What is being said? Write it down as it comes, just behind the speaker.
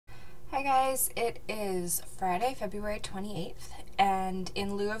Hi guys, it is Friday, February 28th, and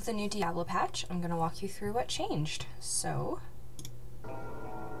in lieu of the new Diablo patch, I'm going to walk you through what changed. So,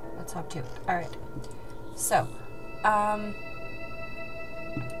 let's hop to it. Alright, so,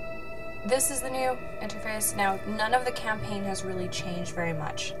 this is the new interface. Now, none of the campaign has really changed very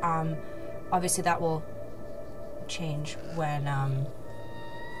much. Obviously that will change when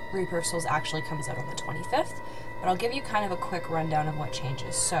Reaper of Souls actually comes out on the 25th, but I'll give you kind of a quick rundown of what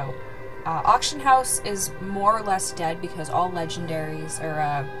changes. So, Auction House is more or less dead because all legendaries,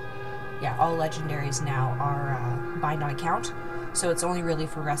 all legendaries now are bind on account. So it's only really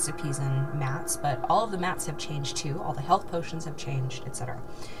for recipes and mats, but all of the mats have changed too. All the health potions have changed, etc.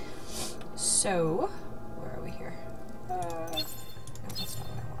 So, where are we here? No, that's not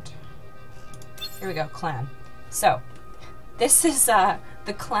what I want. Here we go, clan. So, this is the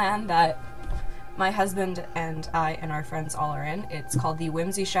clan that my husband and I and our friends all are in. It's called the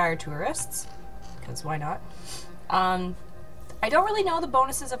Whimsyshire Tourists, because why not? I don't really know the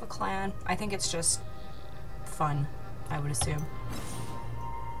bonuses of a clan. I think it's just fun, I would assume.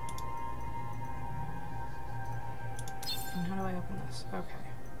 And how do I open this? Okay.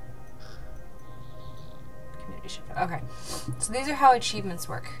 Community shift. Okay. So these are how achievements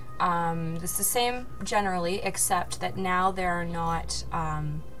work. This is the same generally, except that now there are not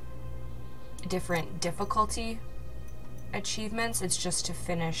different difficulty achievements. It's just to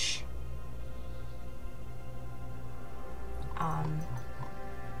finish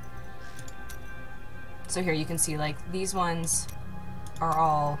so here you can see, like, these ones are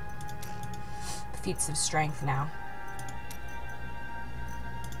all feats of strength now.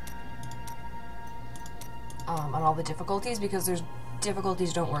 On all the difficulties, because there's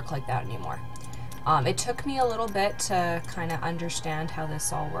difficulties don't work like that anymore. It took me a little bit to kind of understand how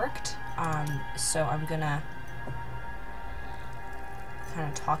this all worked, so I'm gonna kind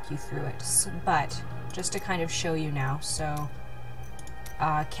of talk you through it. So, but just to kind of show you now, so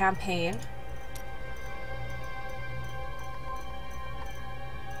campaign.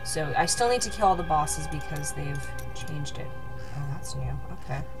 So I still need to kill all the bosses because they've changed it. Oh, that's new.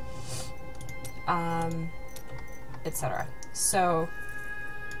 Okay. Etc. So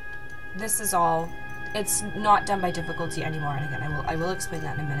this is all. It's not done by difficulty anymore, and again, I will explain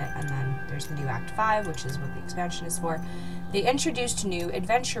that in a minute. And then there's the new Act 5, which is what the expansion is for. They introduced new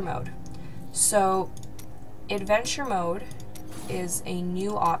adventure mode. So adventure mode is a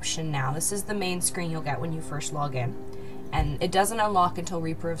new option now. This is the main screen you'll get when you first log in, and it doesn't unlock until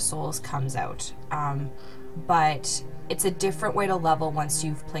Reaper of Souls comes out. But it's a different way to level once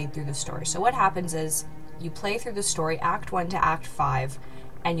you've played through the story. So what happens is you play through the story, Act 1 to Act 5,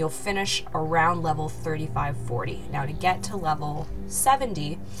 and you'll finish around level 35-40. Now, to get to level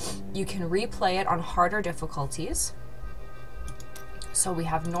 70, you can replay it on harder difficulties. So we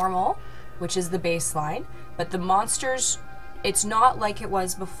have normal, which is the baseline, but the monsters, it's not like it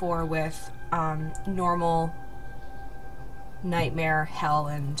was before with normal, nightmare, hell,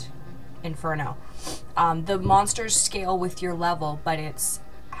 and inferno. The monsters scale with your level, but it's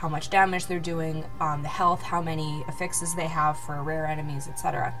how much damage they're doing, the health, how many affixes they have for rare enemies,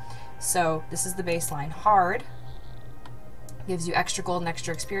 etc. So this is the baseline. Hard gives you extra gold and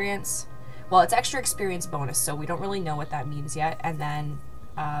extra experience. Well, it's extra experience bonus, so we don't really know what that means yet. And then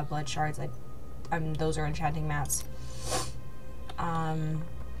blood shards, those are enchanting mats.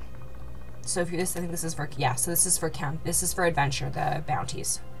 So if you I think this is for, yeah, so this is for camp, this is for adventure, the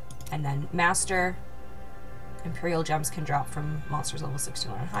bounties. And then master, Imperial gems can drop from monsters level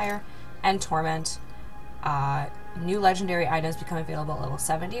 61 and higher, and torment. New legendary items become available at level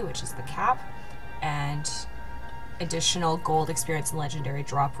 70, which is the cap, and additional gold experience and legendary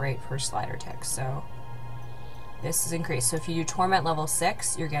drop rate per slider tick. So this is increased. So if you do torment level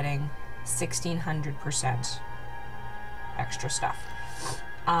 6, you're getting 1600% extra stuff.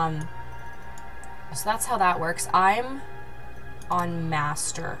 So that's how that works. I'm on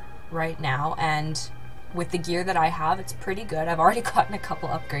master right now, and with the gear that I have, it's pretty good. I've already gotten a couple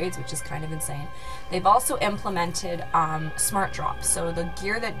upgrades, which is kind of insane. They've also implemented smart drops. So the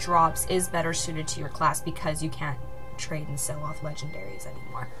gear that drops is better suited to your class because you can't trade and sell off legendaries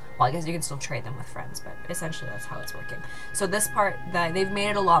anymore. Well, I guess you can still trade them with friends, but essentially that's how it's working. So this part, they've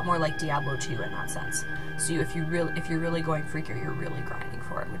made it a lot more like Diablo 2 in that sense. So if you're really going freakier, you're really grinding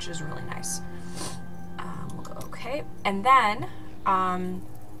for it, which is really nice. We'll go okay, and then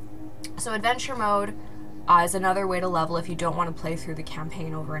so adventure mode is another way to level if you don't want to play through the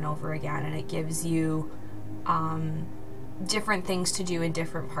campaign over and over again, and it gives you different things to do in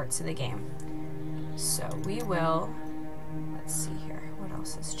different parts of the game. So we will, let's see here, what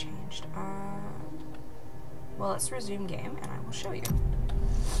else has changed? Well, let's resume game and I will show you.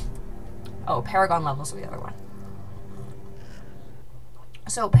 Oh, Paragon levels are the other one.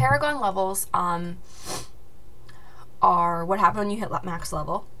 So Paragon levels are what happen when you hit max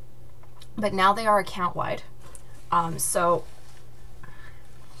level, but now they are account-wide. So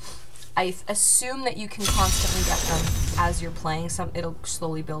I assume that you can constantly get them as you're playing. It'll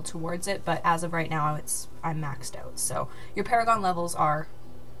slowly build towards it, but as of right now, I'm maxed out. So your Paragon levels are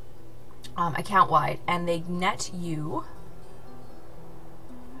account-wide, and they net you.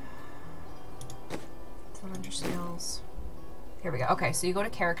 Is that under skills? Here we go. Okay, so you go to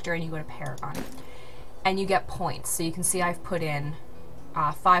character and you go to Paragon, and you get points. So you can see I've put in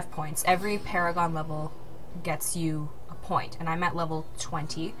 5 points. Every Paragon level gets you a point, and I'm at level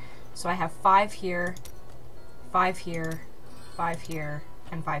 20. So I have 5 here, 5 here, 5 here,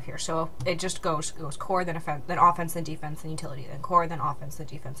 and 5 here. So it just goes core, then offense, then defense, then utility, then core, then offense, then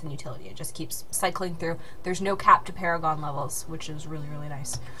defense, then utility. It just keeps cycling through. There's no cap to Paragon levels, which is really, really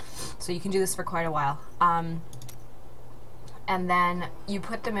nice. So you can do this for quite a while. And then you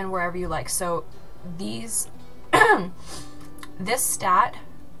put them in wherever you like. So these, this stat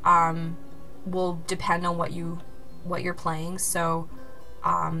will depend on what you're playing. So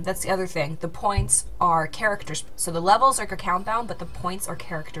that's the other thing. The points are characters. So the levels are account bound, but the points are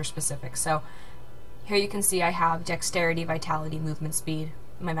character specific. So here you can see I have dexterity, vitality, movement speed,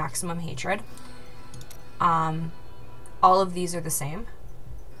 my maximum hatred. All of these are the same.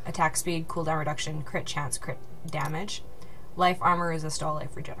 Attack speed, cooldown reduction, crit chance, crit damage. Life, armor, resist all,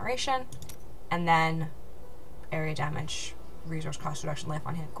 life regeneration. And then area damage, resource cost reduction, life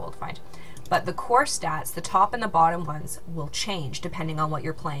on hand, gold, find. But the core stats, the top and the bottom ones, will change depending on what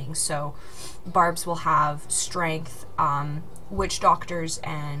you're playing. So barbs will have strength, witch doctors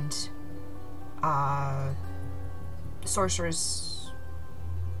and sorcerers.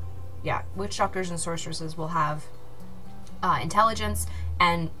 Yeah, witch doctors and sorceresses will have intelligence,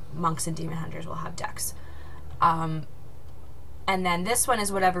 and monks and demon hunters will have dex. And then this one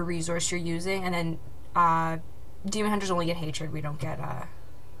is whatever resource you're using, and then demon hunters only get hatred. We don't get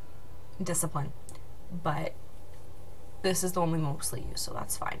discipline, but this is the one we mostly use, so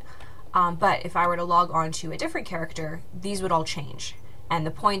that's fine. But if I were to log on to a different character, these would all change, and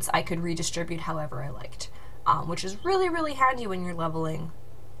the points I could redistribute however I liked, which is really, really handy when you're leveling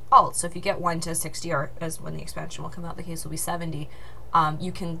alt. So if you get 1 to 60, or as when the expansion will come out, the case will be 70,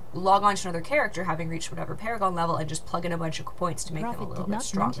 you can log on to another character having reached whatever Paragon level and just plug in a bunch of points to make them a little bit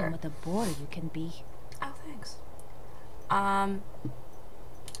stronger. What a bore you can be. Oh, thanks.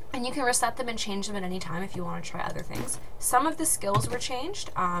 And you can reset them and change them at any time if you want to try other things. Some of the skills were changed,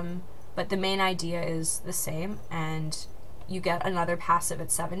 but the main idea is the same, and you get another passive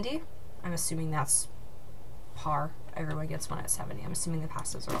at 70. I'm assuming that's par. Everyone gets one at 70. I'm assuming the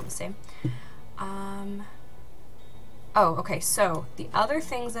passives are all the same. Oh, okay, so the other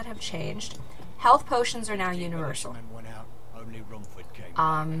things that have changed, health potions are now universal.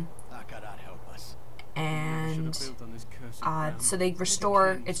 And so they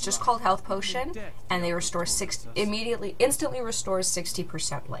restore, it's just called health potion, and they restore instantly restores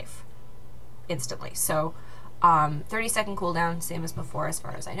 60% life. Instantly. So 30-second cooldown, same as before as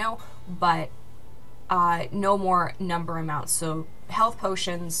far as I know, but no more number amounts. So health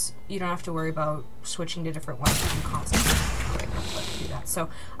potions, you don't have to worry about switching to different ones. You can constantly do that. So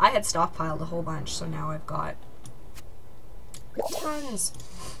I had stockpiled a whole bunch, so now I've got tons,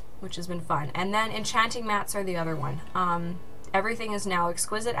 which has been fun. And then enchanting mats are the other one. Everything is now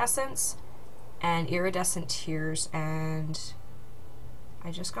exquisite essence and iridescent tears, and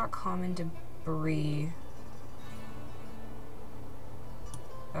I just got common debris.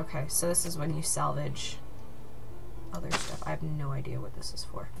 Okay, so this is when you salvage other stuff. I have no idea what this is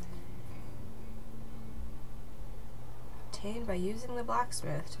for. Obtained by using the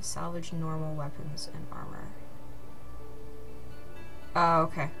blacksmith to salvage normal weapons and armor. Oh,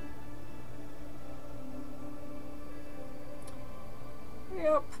 okay.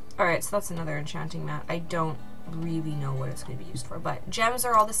 Yep. Alright, so that's another enchanting mat. I don't really know what it's going to be used for, but gems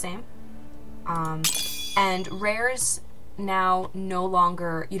are all the same. And rares now no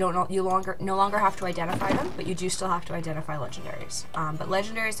longer, you no longer have to identify them, but you do still have to identify legendaries. But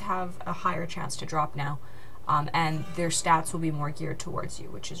legendaries have a higher chance to drop now, and their stats will be more geared towards you,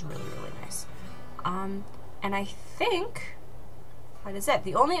 which is really, really nice. And I think that is it.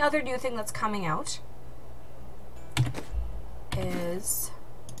 The only other new thing that's coming out is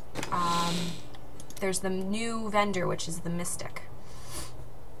there's the new vendor, which is the Mystic,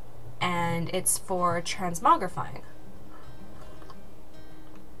 and it's for transmogrifying.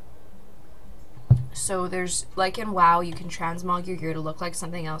 So there's, like in WoW, you can transmog your gear to look like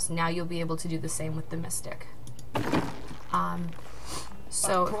something else. Now you'll be able to do the same with the Mystic.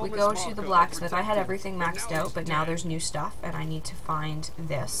 So if we go to the blacksmith, I had everything maxed out, but now there's new stuff, and I need to find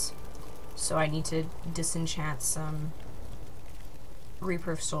this. So I need to disenchant some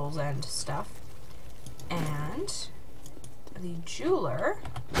Reaper of Souls and stuff. And the jeweler...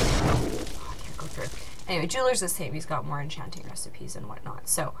 Oh, I can't go through. Anyway, jeweler's the same. He's got more enchanting recipes and whatnot.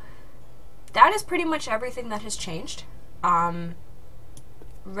 So that is pretty much everything that has changed.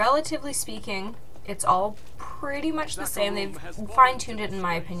 Relatively speaking, it's all pretty much the same. They've fine-tuned it, in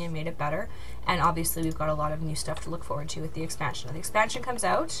my opinion, made it better. And obviously we've got a lot of new stuff to look forward to with the expansion. The expansion comes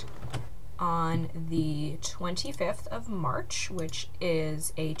out on the 25th of March, which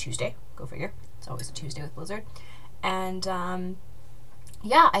is a Tuesday. Go figure. It's always a Tuesday with Blizzard. And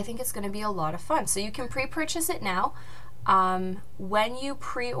yeah, I think it's going to be a lot of fun. So you can pre-purchase it now. When you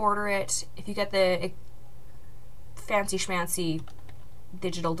pre-order it, if you get the fancy schmancy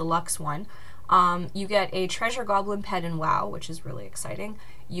digital deluxe one, you get a treasure goblin pet in WoW, which is really exciting.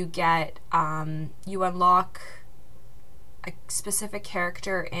 You get, you unlock a specific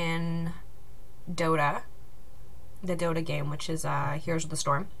character in Dota, the Dota game, which is Heroes of the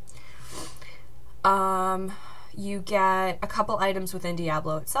Storm. You get a couple items within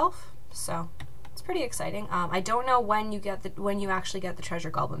Diablo itself, so it's pretty exciting. I don't know when you actually get the treasure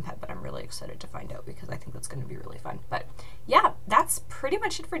goblin pet, but I'm really excited to find out because I think that's going to be really fun. But yeah, that's pretty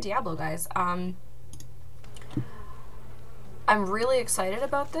much it for Diablo, guys. I'm really excited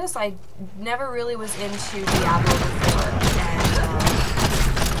about this. I never really was into Diablo before, and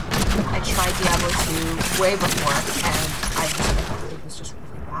I tried Diablo 2 way before, and I thought it was just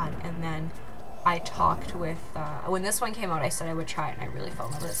really bad. And then I talked with, when this one came out, I said I would try it, and I really fell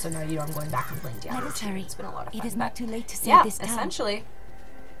in love with it. So now, you know, I'm going back and playing Diablo 2. It's been a lot of fun. It is not too late to save yeah, this town. essentially,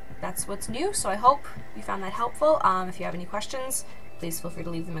 that's what's new. So I hope you found that helpful. If you have any questions, please feel free to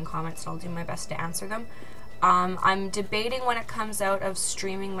leave them in comments, and I'll do my best to answer them. I'm debating when it comes out of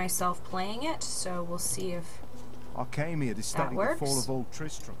streaming myself playing it, so we'll see if I came here to study the fall of Old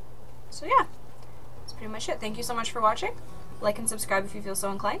Tristram. So yeah, that's pretty much it. Thank you so much for watching. Like and subscribe if you feel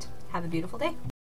so inclined. Have a beautiful day.